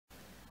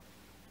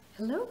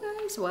Hello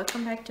guys,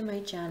 welcome back to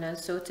my channel.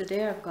 So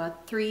today I've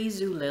got 3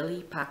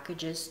 Zulily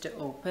packages to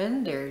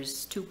open.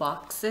 There's 2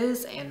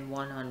 boxes and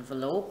 1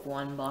 envelope.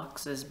 One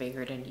box is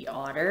bigger than the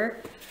other.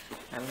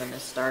 I'm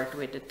gonna start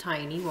with the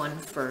tiny one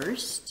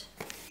first.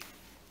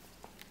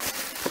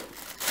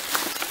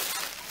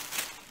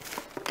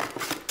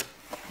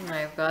 And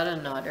I've got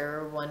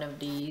another one of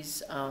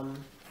these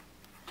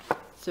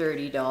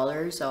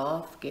 $30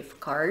 off gift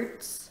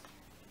cards.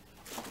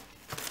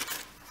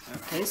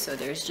 Okay, so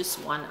there's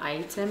just one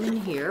item in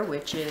here,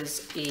 which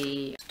is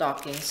a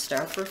stocking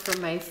stuffer for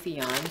my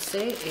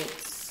fiance.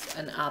 It's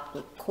an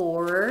apple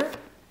core,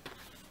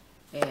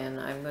 and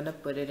I'm gonna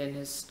put it in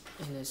his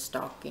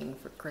stocking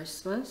for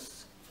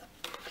Christmas.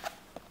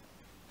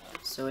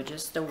 So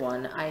just the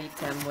one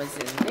item was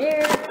in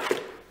there,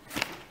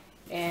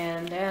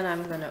 and then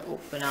I'm gonna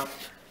open up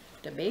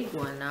the big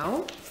one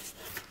now.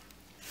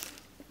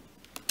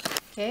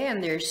 Okay,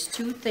 and there's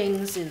 2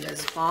 things in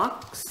this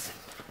box.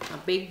 A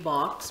big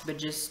box, but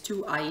just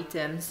 2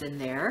 items in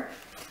there,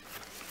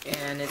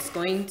 and it's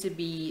going to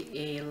be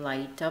a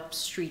light up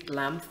street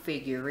lamp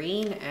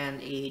figurine and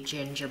a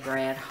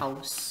gingerbread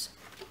house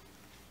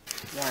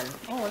one.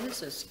 Oh,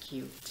 this is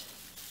cute.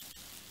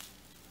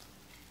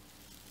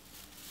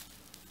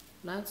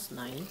 That's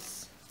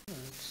nice.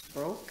 It's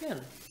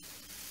broken.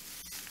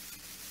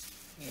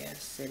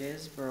 Yes, it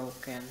is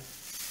broken.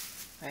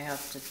 I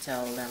have to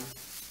tell them,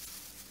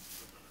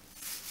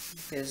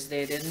 because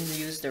they didn't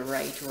use the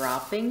right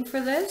wrapping for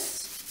this.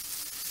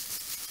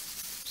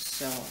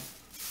 So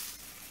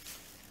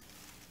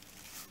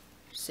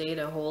say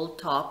the whole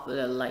top of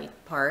the light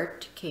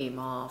part came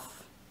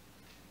off.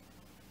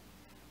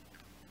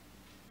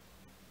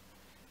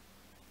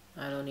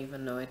 I don't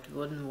even know, it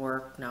wouldn't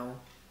work now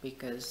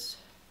because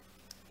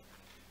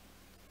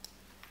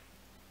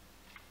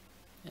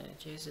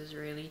it uses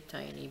really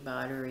tiny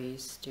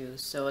batteries too.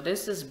 So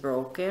this is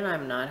broken.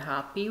 I'm not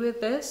happy with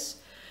this.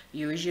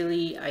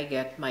 Usually I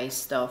get my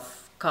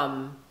stuff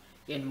come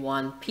in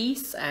one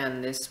piece,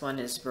 and this one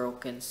is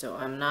broken, so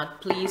I'm not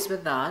pleased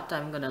with that.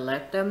 I'm gonna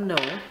let them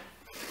know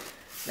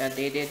that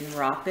they didn't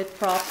wrap it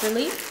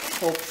properly.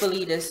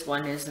 Hopefully this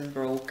one isn't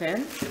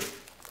broken,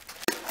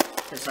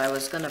 because I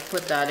was gonna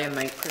put that in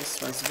my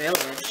Christmas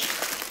village.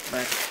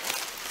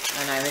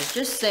 And I was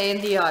just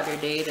saying the other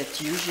day that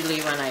usually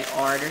when I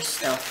order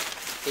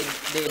stuff,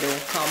 they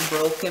don't come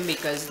broken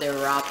because they're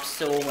wrapped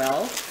so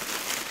well.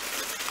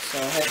 So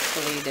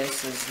hopefully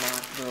this is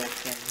not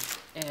broken.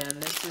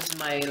 And this is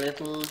my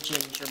little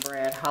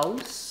gingerbread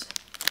house.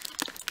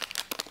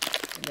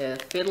 The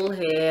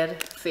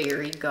Fiddlehead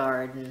Fairy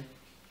Garden.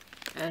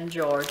 And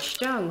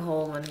Georgetown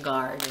Home and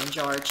Garden.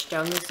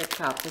 Georgetown is the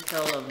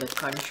capital of the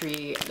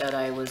country that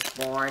I was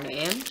born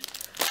in.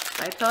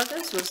 I thought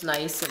this was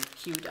nice and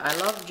cute. I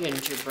love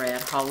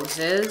gingerbread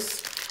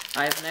houses.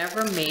 I've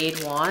never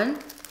made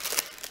one,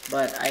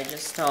 but I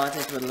just thought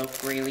it would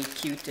look really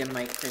cute in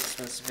my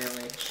Christmas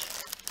village.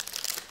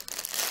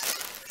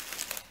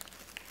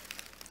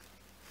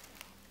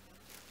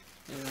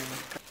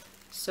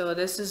 So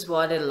this is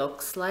what it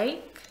looks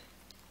like.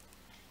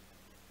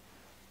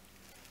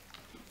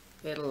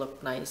 It'll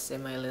look nice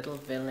in my little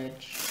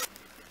village.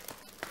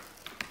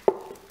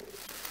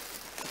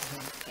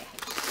 Okay.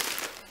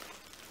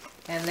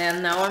 And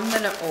then now I'm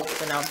gonna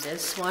open up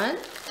this one.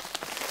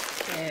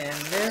 And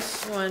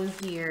this one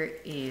here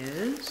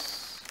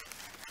is...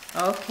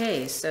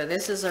 Okay, so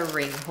this is a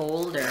ring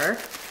holder.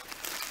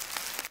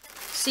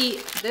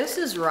 See, this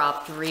is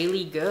wrapped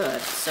really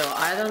good, so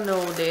I don't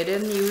know, they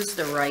didn't use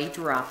the right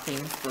wrapping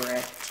for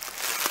it.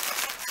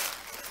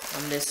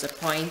 I'm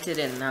disappointed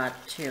in that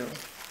too.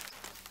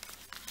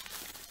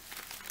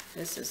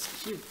 This is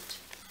cute.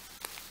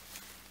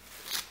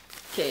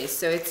 Okay,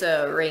 so it's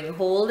a ring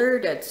holder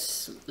that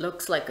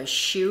looks like a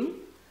shoe,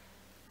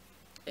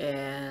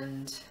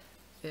 and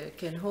it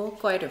can hold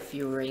quite a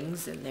few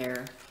rings in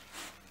there.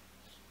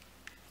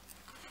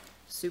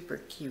 Super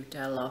cute,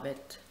 I love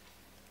it.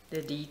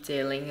 The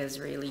detailing is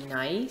really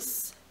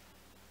nice.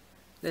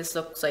 This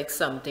looks like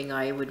something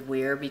I would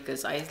wear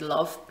because I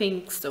love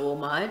pink so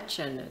much,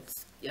 and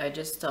I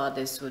just thought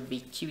this would be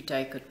cute.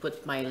 I could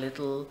put my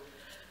little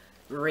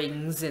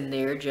rings in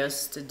there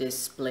just to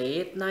display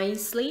it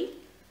nicely.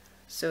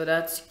 So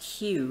that's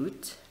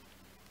cute.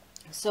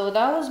 So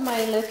that was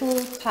my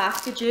little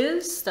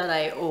packages that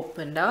I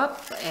opened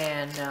up,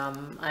 and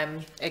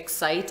I'm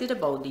excited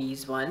about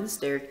these ones.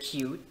 They're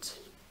cute.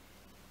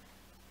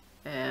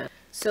 And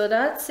so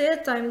that's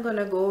it. I'm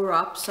gonna go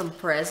wrap some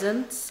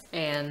presents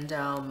and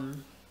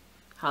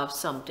have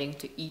something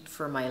to eat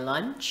for my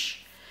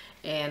lunch.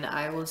 And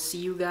I will see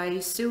you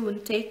guys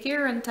soon. Take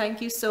care, and thank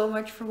you so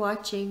much for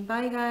watching.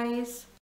 Bye guys.